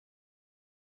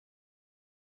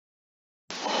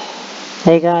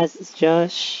Hey guys, it's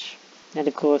Josh, and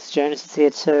of course Jonas is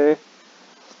here too,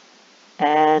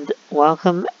 and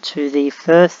welcome to the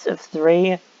first of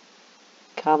three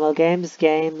Carmel Games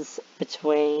games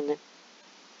between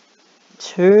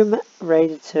Tomb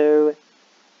Raider 2,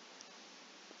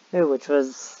 which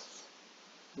was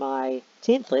my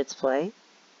 10th Let's Play,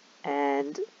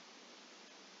 and,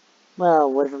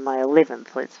 well, whatever my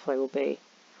 11th Let's Play will be.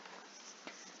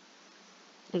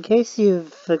 In case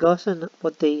you've forgotten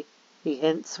what the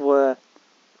hints were,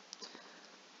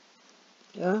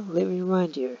 let me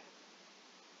remind you.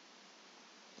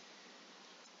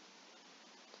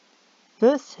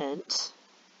 First hint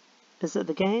is that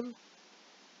the game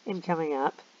coming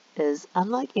up is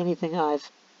unlike anything I've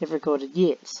ever recorded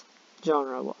yet,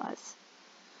 genre-wise.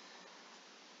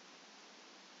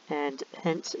 And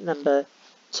hint number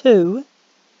 2,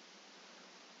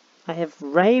 I have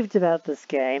raved about this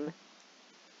game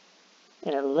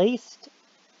in at least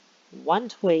one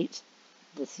tweet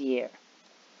this year.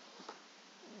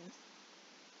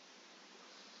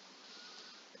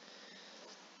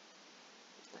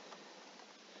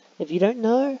 If you don't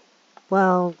know,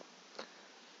 well,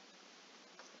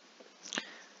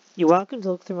 you're welcome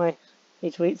to look through my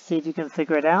tweets, see if you can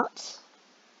figure it out.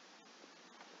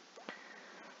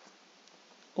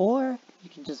 Or you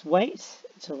can just wait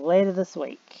until later this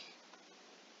week.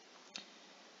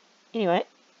 Anyway,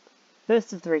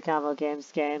 first of three Carmel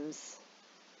Games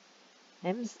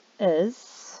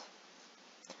is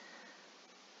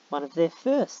one of their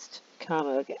first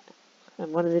Carmel games.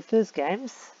 And one of their first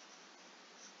games,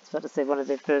 I was about to say one of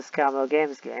their first Carmel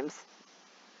Games.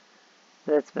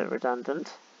 That's a bit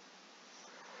redundant.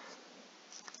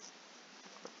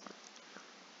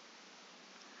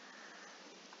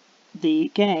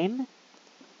 The game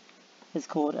is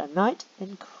called A Night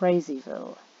in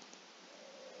Crazyville.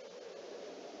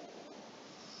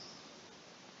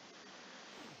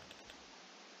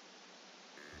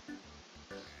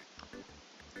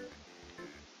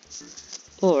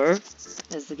 Or,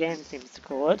 as the game seems to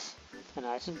call it, A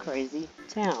Night in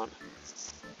Crazytown.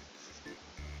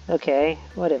 Okay,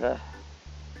 whatever.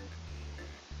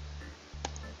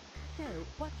 So,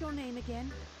 what's your name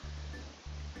again?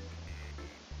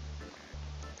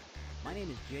 My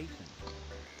name is Jason.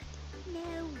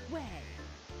 No way.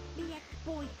 The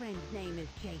ex-boyfriend's name is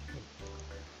Jason.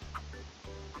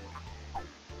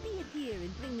 Be a dear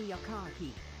and bring me your car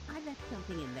key. I left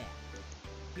something in there.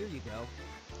 Here you go.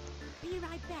 Be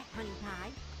right back, honey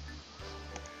pie.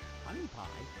 Honey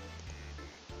pie?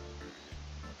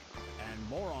 And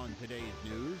more on today's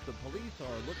news, the police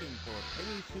are looking for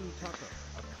Penny Sue Tucker,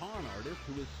 a con artist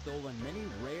who has stolen many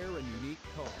rare and unique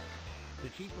cars. The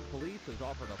chief of police has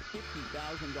offered a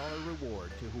 $50,000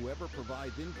 reward to whoever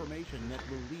provides information that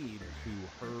will lead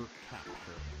to her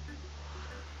capture.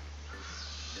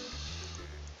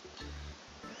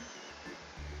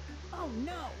 Oh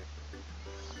no!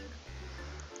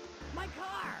 My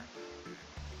car!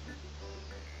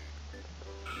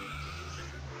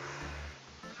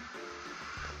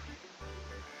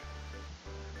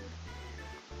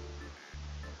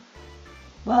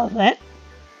 Well, that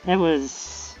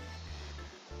was...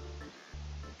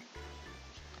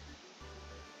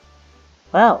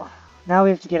 Well, now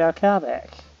we have to get our car back.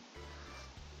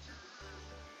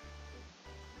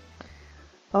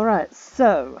 Alright,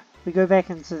 so, we go back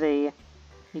into the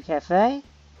cafe,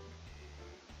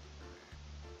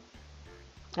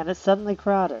 and it's suddenly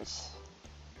crowded.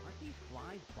 Aren't these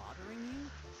flies bothering you?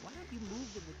 Why don't you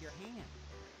move them with your hands?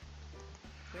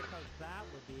 Because that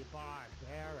would be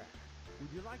barbaric.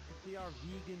 Would you like to see our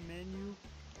vegan menu?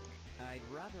 I'd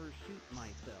rather shoot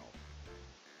myself.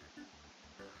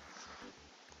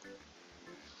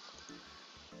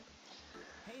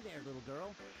 Hey there, little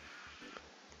girl.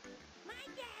 My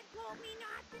dad told me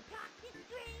not to talk to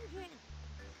strangers.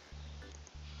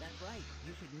 That's right.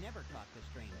 You should never talk to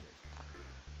strangers.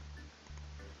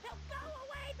 So go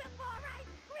away before I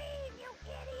scream, you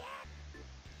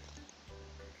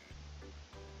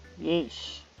idiot!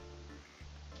 Yeesh.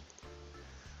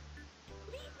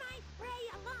 Leave my spray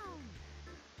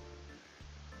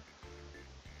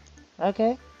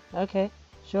alone. Okay,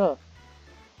 sure.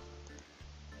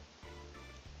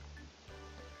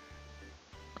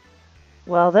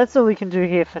 Well, that's all we can do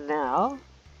here for now.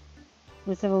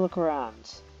 Let's have a look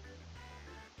around.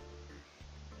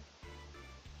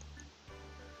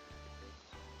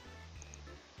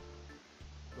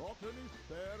 Got any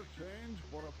spare change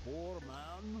for a poor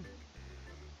man?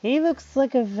 He looks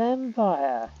like a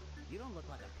vampire. You don't look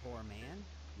like a poor man.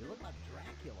 You look like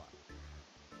Dracula.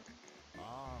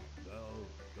 Ah, well,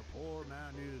 the poor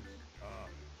man is,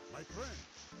 my friend.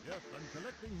 Yes, I'm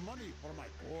collecting money for my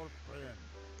poor friend.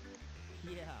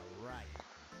 Yeah, right.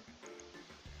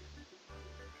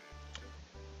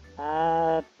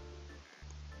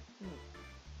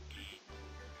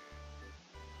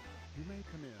 You may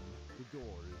come in. The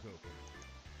door is open.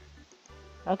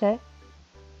 Okay.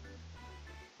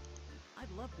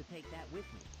 I'd love to take that with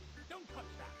me. Don't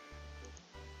touch that.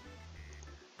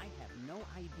 I have no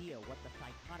idea what the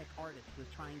psychotic artist was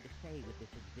trying to say with this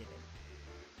exhibit.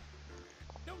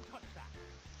 Don't touch that.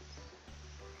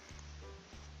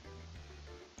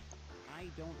 I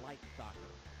don't like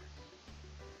soccer.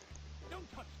 Don't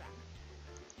touch that.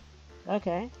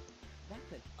 Okay.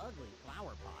 That's an ugly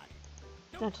flower pot.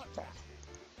 Don't touch that.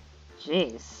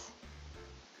 Jeez.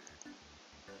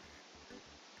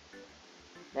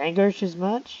 Anger as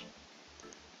much?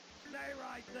 Stay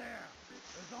right there.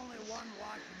 There's only one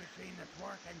washing machine that's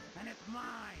working, and it's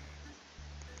mine.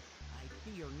 I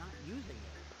see you're not using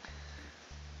it.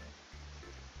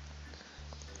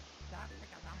 That's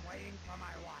because I'm waiting for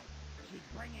my wife. She's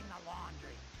bringing the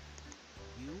laundry.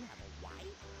 You have a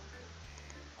wife?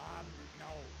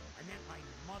 No. I meant my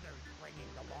mother's bringing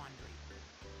the laundry.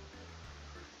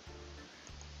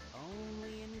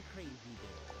 Only in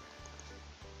Crazytown.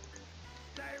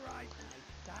 Stay right.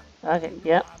 Stop. Okay,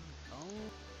 yep.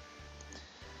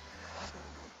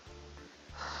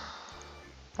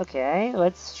 Okay,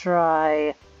 let's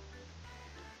try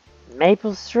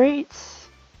Maple Street.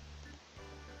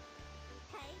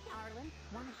 Hey, darling,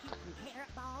 want to shoot some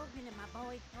carrot balls into my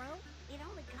boy's throat? It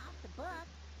only costs $1.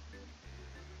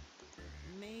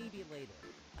 Maybe later.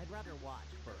 I'd rather watch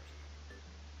first.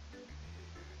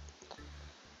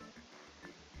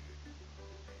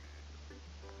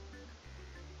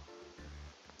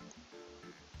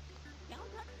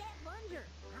 Don't touch that plunger.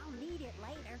 I'll need it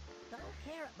later. Those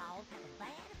carrot balls have a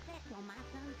bad effect on my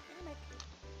son's stomach.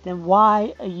 Then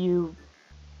why are you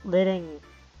letting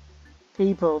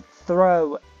people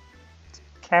throw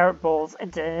carrot balls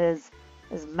into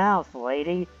his mouth,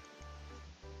 lady?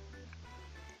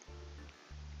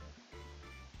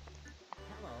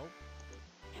 Hello.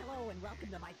 Hello and welcome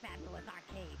to my fabulous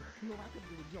arcade. You're welcome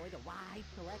to enjoy the wide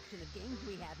selection of games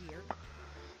we have here.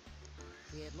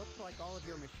 It looks like all of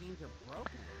your machines are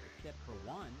broken, except for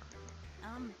one.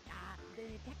 The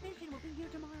technician will be here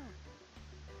tomorrow.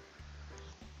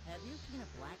 Have you seen a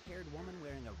black-haired woman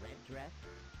wearing a red dress?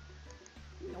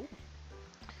 Nope.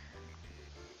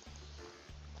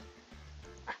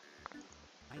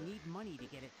 I need money to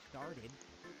get it started.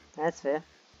 That's fair.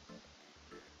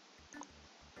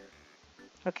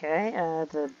 Okay,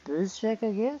 the booze check,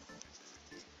 I guess?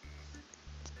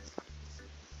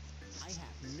 I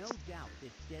have no doubt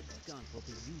this dead skunk will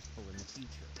be useful in the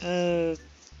future.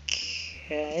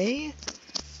 Okay.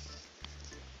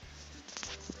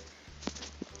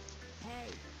 Hey,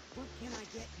 what can I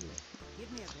get you? Give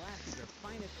me a glass of your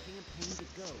finest champagne to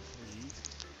go, please.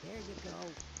 There you go.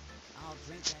 I'll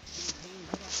drink that champagne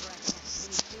right after I catch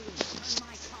Penny Sue and turn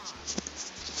my car.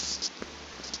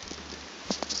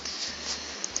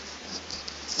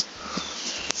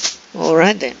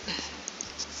 Alright then.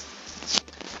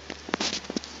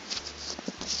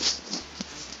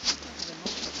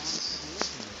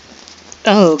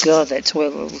 Oh god, that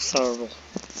toilet looks horrible.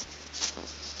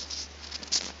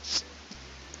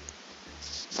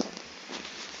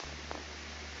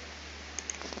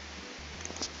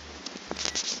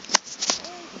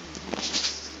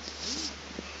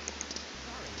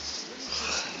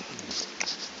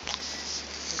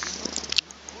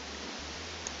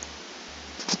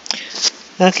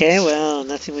 Okay, well,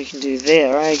 nothing we can do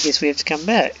there. I guess we have to come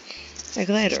back. Back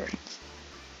later.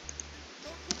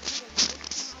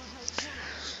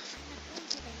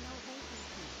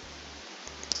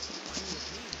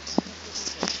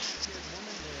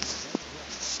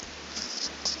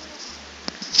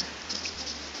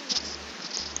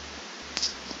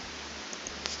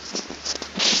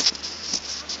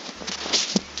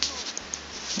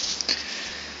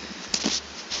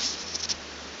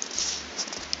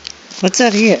 What's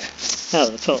that here? Oh,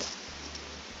 the pool.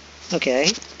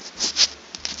 Okay.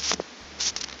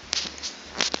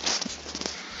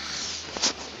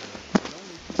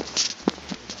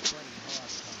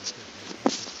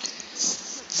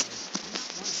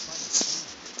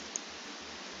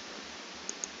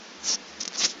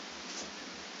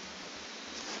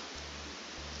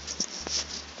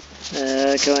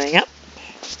 Going up.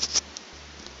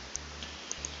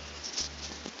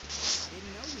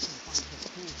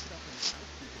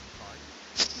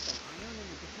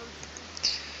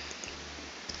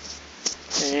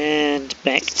 And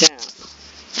back down.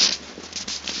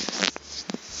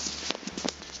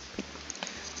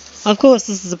 Of course,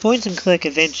 this is a point-and-click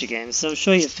adventure game, so I'm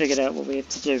sure you've figured out what we have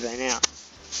to do by now.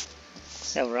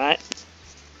 Alright.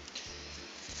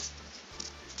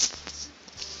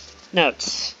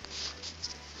 Note.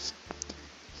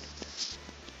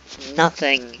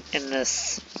 Nothing in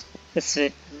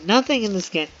nothing in this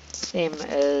game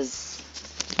is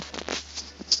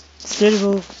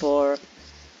suitable for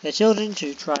the children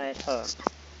to try at home.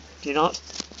 Do not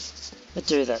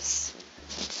do this.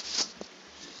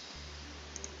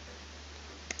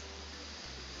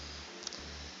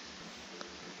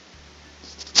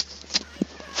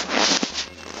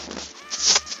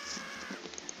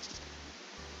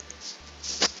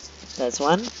 There's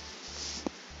one. That's a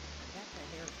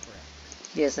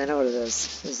hairspray. Yes, I know what it is.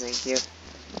 Thank you.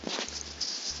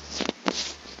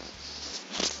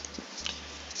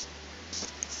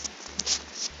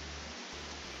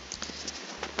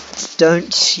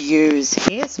 Don't use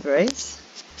hairsprays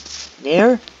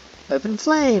near open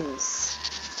flames.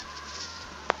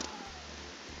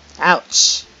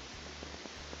 Ouch.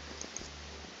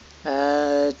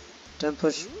 Don't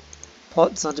push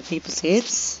pots onto people's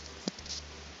heads,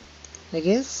 I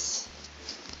guess.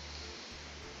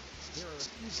 There are a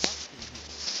few bucks in here.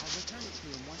 I'll return it to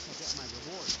him once I get my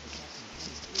reward for catching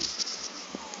Penny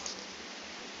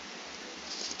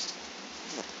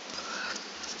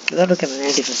Sue. That'll come in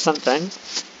handy for something.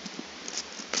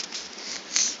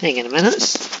 Hang on a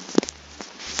minute.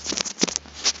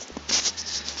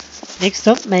 Next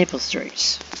up, Maple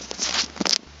Street.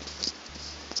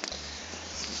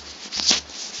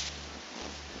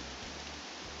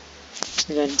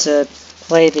 We're going to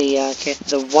play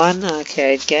the one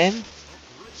arcade game.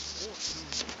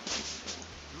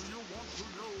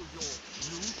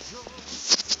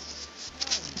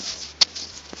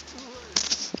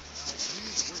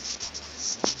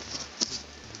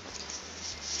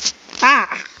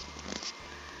 Ah!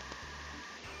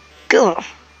 Go! It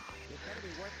better be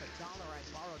worth the dollar I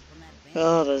borrowed from that van.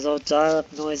 Oh, those old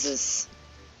dial-up noises.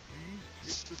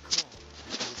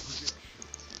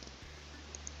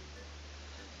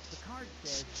 The card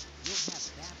says you'll have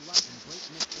bad luck and great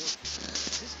misfortune.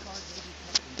 This card may be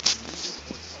kept until needed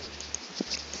or sold.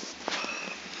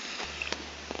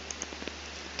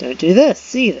 Don't do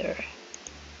this either.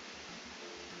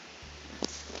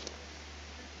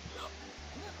 Look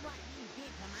what you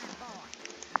did to my boy.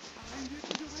 I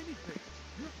didn't do anything.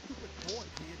 Your stupid boy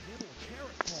can't handle a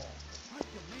carrot ball. I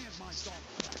demand my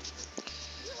dollar back.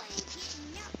 You ain't getting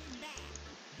nothing back.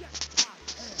 Yes, I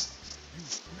am. You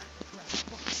smack crap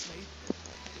fuckface.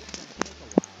 It's gonna take a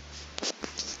while.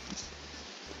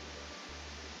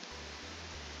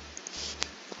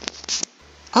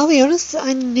 I'll be honest,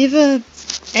 I never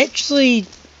actually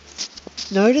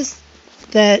noticed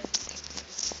that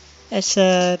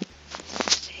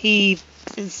he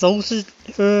insulted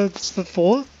her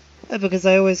before, because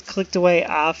I always clicked away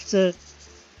after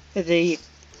the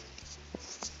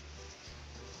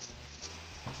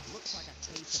Looks like a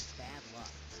case of bad luck.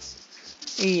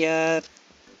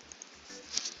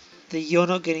 the you're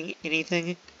not getting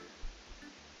anything,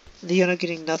 the you're not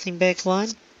getting nothing back line.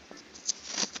 It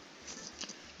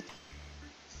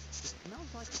smells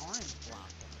like orange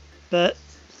blossom. But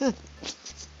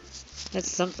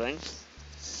that's something.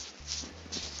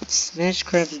 Smash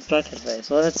Crab's bucket face.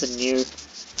 Well, that's a new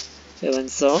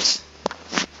insult.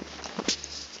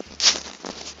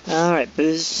 Alright,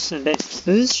 booze and back to the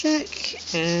booze shack,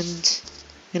 and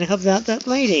gonna help out that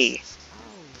lady. Oh,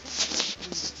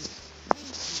 that's sweet of you.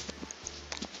 Thank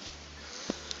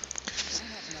you. I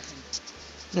have nothing.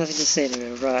 Nothing to say to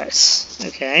her, right.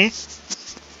 Okay.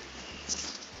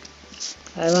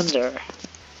 I wonder.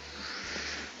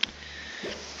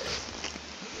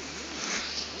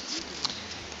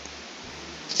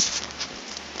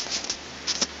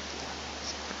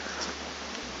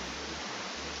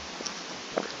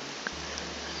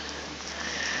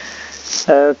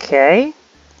 Okay. So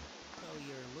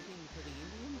you're looking for the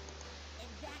Indians?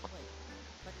 Exactly.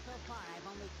 But so far I've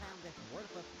only found this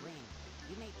worthless ring.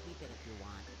 You may keep it if you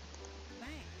want.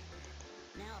 Thanks.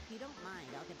 Now, if you don't mind,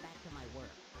 I'll get back to my work.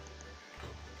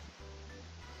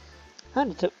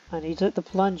 And he took the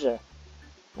plunger.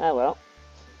 Ah well.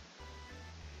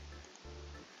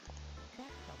 That's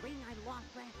the ring I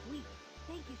lost last week.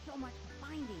 Thank you so much for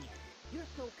finding it. You're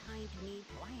so kind to me,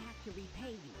 so I have to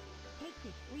repay you. Take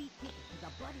this free ticket to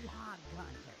the Buddy Hog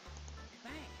concert.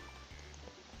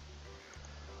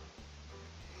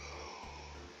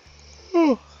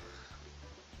 Thanks.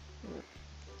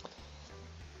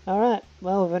 Alright,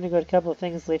 well we've only got a couple of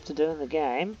things left to do in the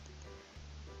game.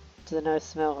 To the No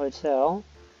Smell Hotel.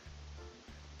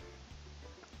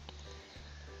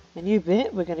 And you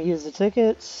bet we're going to use the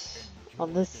tickets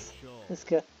on this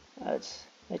guy.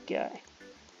 That guy.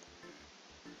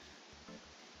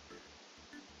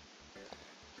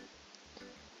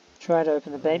 Try to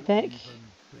open the backpack.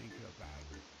 Think about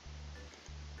it.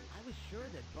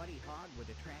 hog would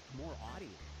attract more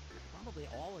audience. Probably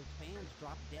all his fans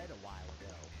dropped dead a while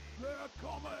ago. They're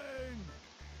coming!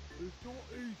 It's not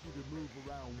easy to move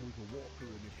around with a walker in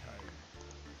a cage.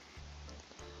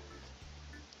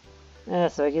 Yeah,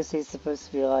 so I guess he's supposed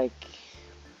to be like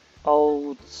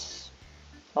old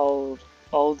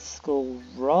school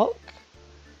rock.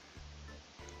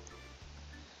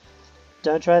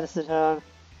 Don't try this at home.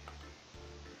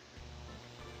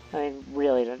 I mean,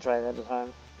 really don't try that at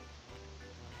home.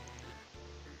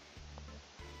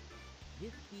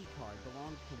 This key card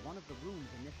belongs to one of the rooms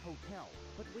in this hotel,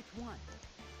 but which one?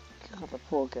 God, the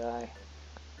poor guy.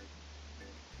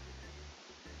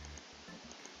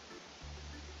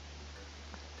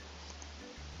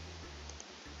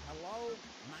 Hello,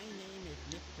 my name is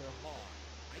Mr. Hogg.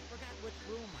 I forgot which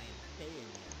room I am staying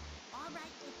in. All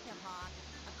right, Mr. Hogg.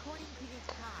 According to this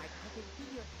card, I can see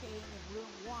you're staying in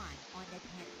room 1 on the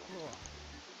 10th floor.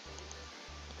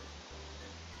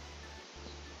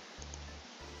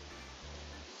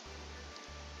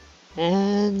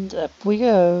 And up we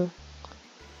go.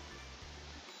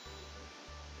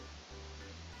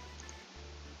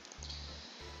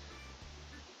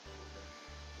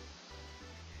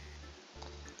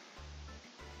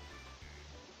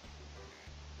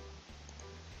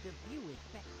 The view is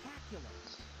spectacular.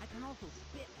 I can also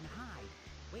spit and hide.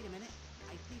 Wait a minute.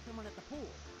 I see someone at the pool.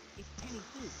 It's Penny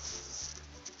Sue.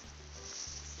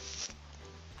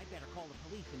 I better call the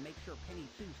police and make sure Penny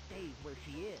Sue stays where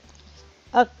she is.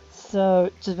 So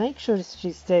to make sure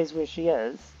she stays where she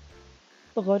is,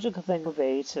 the logical thing would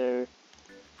be to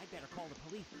I better call the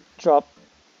police. drop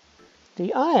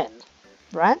the iron,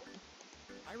 right?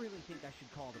 I really think I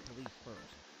should call the police first.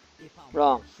 If I'm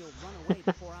Wrong. here, she'll run away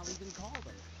before I'll even call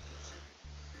them.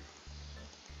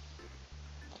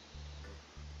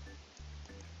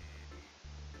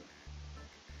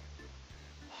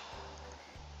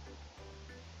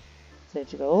 So you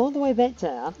have to go all the way back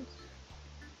down,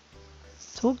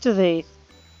 talk to the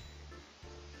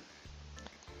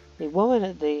woman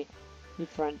at the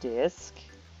front desk.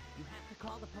 You have to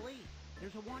call the police.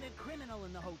 There's a wanted criminal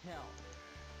in the hotel.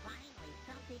 Finally,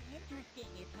 something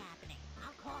interesting is happening.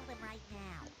 I'll call them right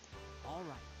now. All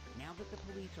right. Now that the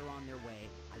police are on their way,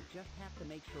 I just have to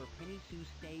make sure Penny Sue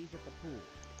stays at the pool.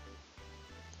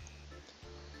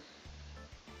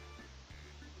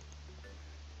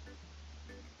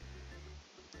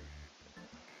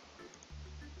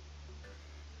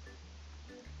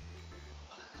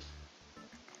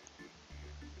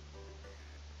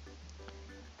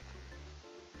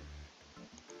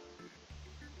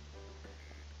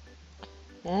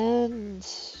 And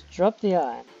drop the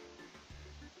iron.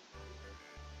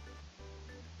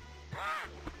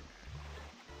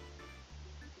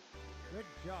 Good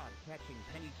job catching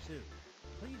Penny Sue.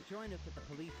 Please join us at the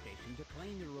police station to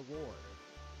claim your reward.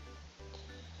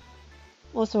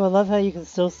 Also, I love how you can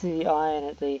still see the iron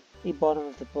at the bottom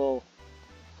of the pool.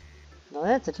 Now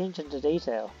that's attention to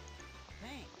detail.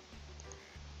 Thanks.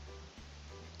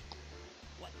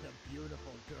 What's a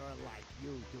beautiful girl like you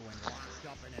doing locked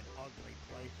up in an ugly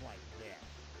place like this?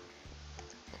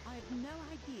 I have no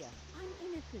idea. I'm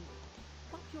innocent.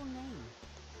 What's your name?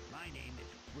 My name is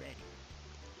Freddy.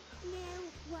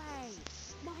 No way.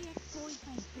 My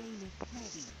ex-boyfriend's name is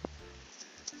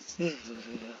Freddy.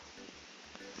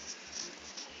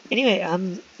 Anyway,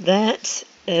 that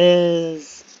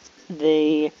is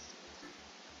the...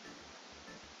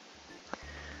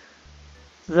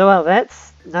 Well,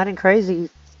 that's Not in Crazy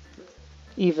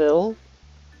Evil,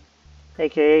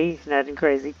 aka Not in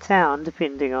Crazy Town,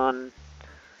 depending on,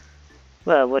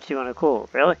 well, what you want to call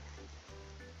it, really.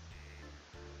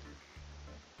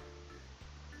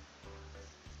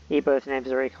 Both names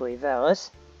are equally valid.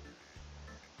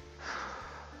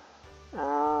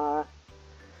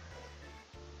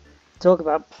 Talk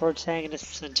about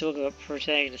protagonists and talk about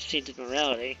protagonist-centered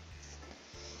morality.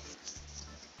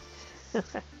 The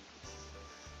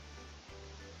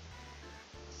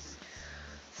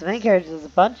main character does a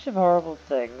bunch of horrible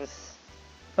things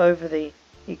over the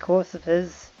course of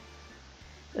his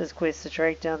quest to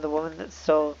track down the woman that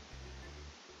stole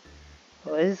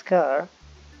his car.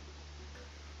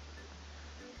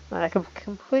 I can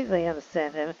completely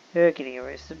understand her getting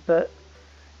arrested, but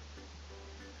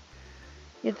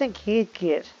you'd think he'd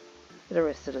get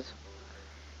arrested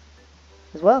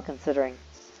as well, considering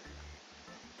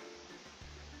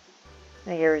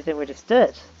everything we just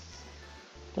did.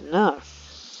 But no.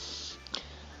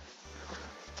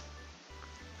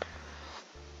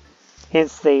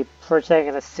 Hence the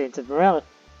protagonist-centered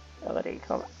morality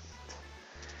comment.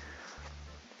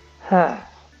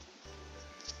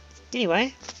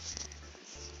 Anyway.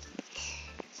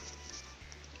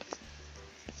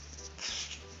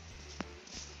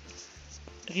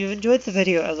 If you've enjoyed the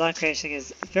video, a like rating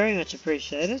is very much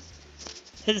appreciated.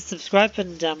 Hit the subscribe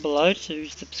button down below to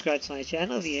subscribe to my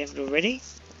channel if you haven't already.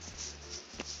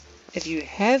 If you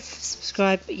have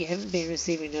subscribed but you haven't been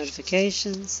receiving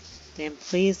notifications, then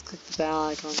please click the bell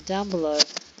icon down below,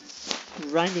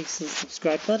 right next to the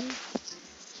subscribe button.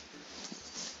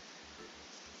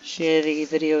 Share the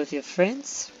video with your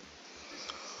friends.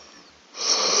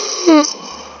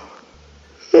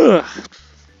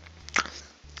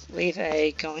 Leave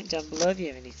a comment down below if you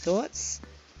have any thoughts.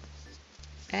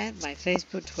 And my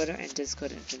Facebook, Twitter and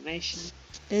Discord information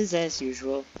is as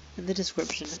usual in the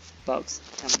description box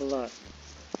down below.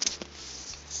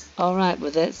 Alright,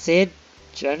 with that said,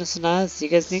 Jonas and I will see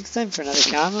you guys next time for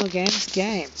another Carmel Games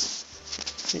game.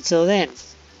 Until then,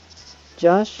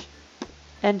 Josh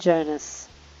and Jonas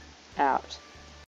out.